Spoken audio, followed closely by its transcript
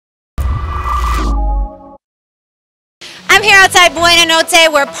I'm here outside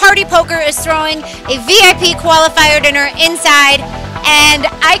Buonanotte where Party Poker is throwing a VIP qualifier dinner inside, and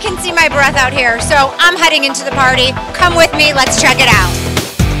I can see my breath out here, so I'm heading into the party. Come with me, let's check it out.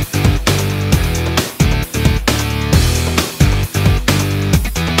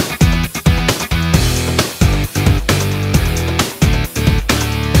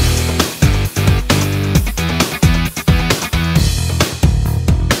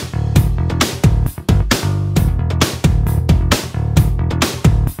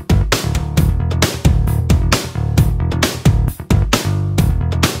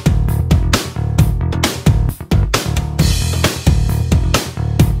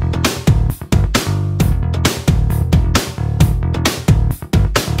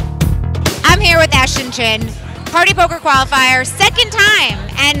 Here with Ashton Chin, Party Poker qualifier, second time,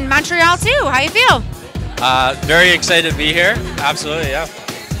 and Montreal too. How you feel? Very excited to be here. Absolutely, yeah.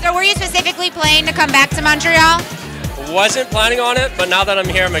 So were you specifically playing to come back to Montreal? Wasn't planning on it, but now that I'm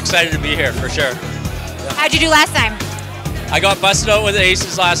here, I'm excited to be here for sure. How'd you do last time? I got busted out with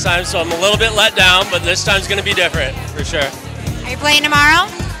aces last time, so I'm a little bit let down, but this time's going to be different for sure. Are you playing tomorrow?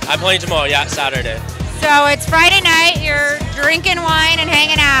 I'm playing tomorrow, yeah, Saturday. So it's Friday night, you're drinking wine and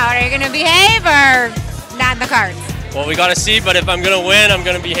hanging out. Are you going to behave or not in the cards? Well, we got to see, but if I'm going to win, I'm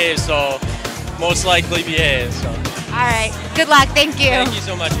going to behave, so most likely behave. So. All right, good luck, thank you. Thank you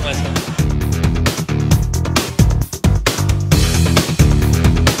so much, Melissa.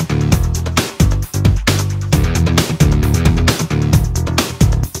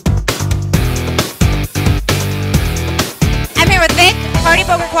 Party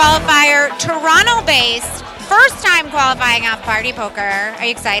Poker qualifier, Toronto-based, first time qualifying off Party Poker. Are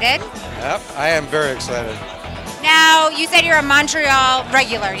you excited? Yep, I am very excited. Now, you said you're a Montreal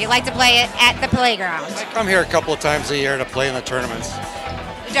regular. You like to play it at the playground. I come here a couple of times a year to play in the tournaments.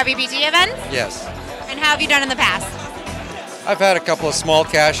 The WPT events? Yes. And how have you done in the past? I've had a couple of small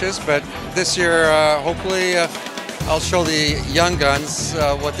cashes, but this year, hopefully, I'll show the young guns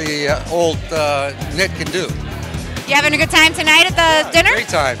what the old nit can do. You having a good time tonight at the dinner? Great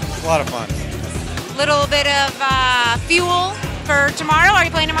time. A lot of fun. Little bit of fuel for tomorrow. Are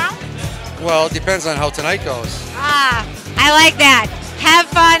you playing tomorrow? Well, it depends on how tonight goes. Ah, I like that. Have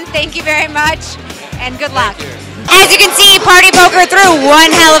fun. Thank you very much, and good luck. As you can see, Party Poker threw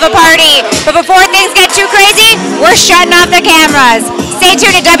one hell of a party. But before things get too crazy, we're shutting off the cameras. Stay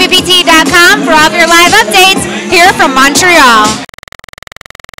tuned to WPT.com for all of your live updates here from Montreal.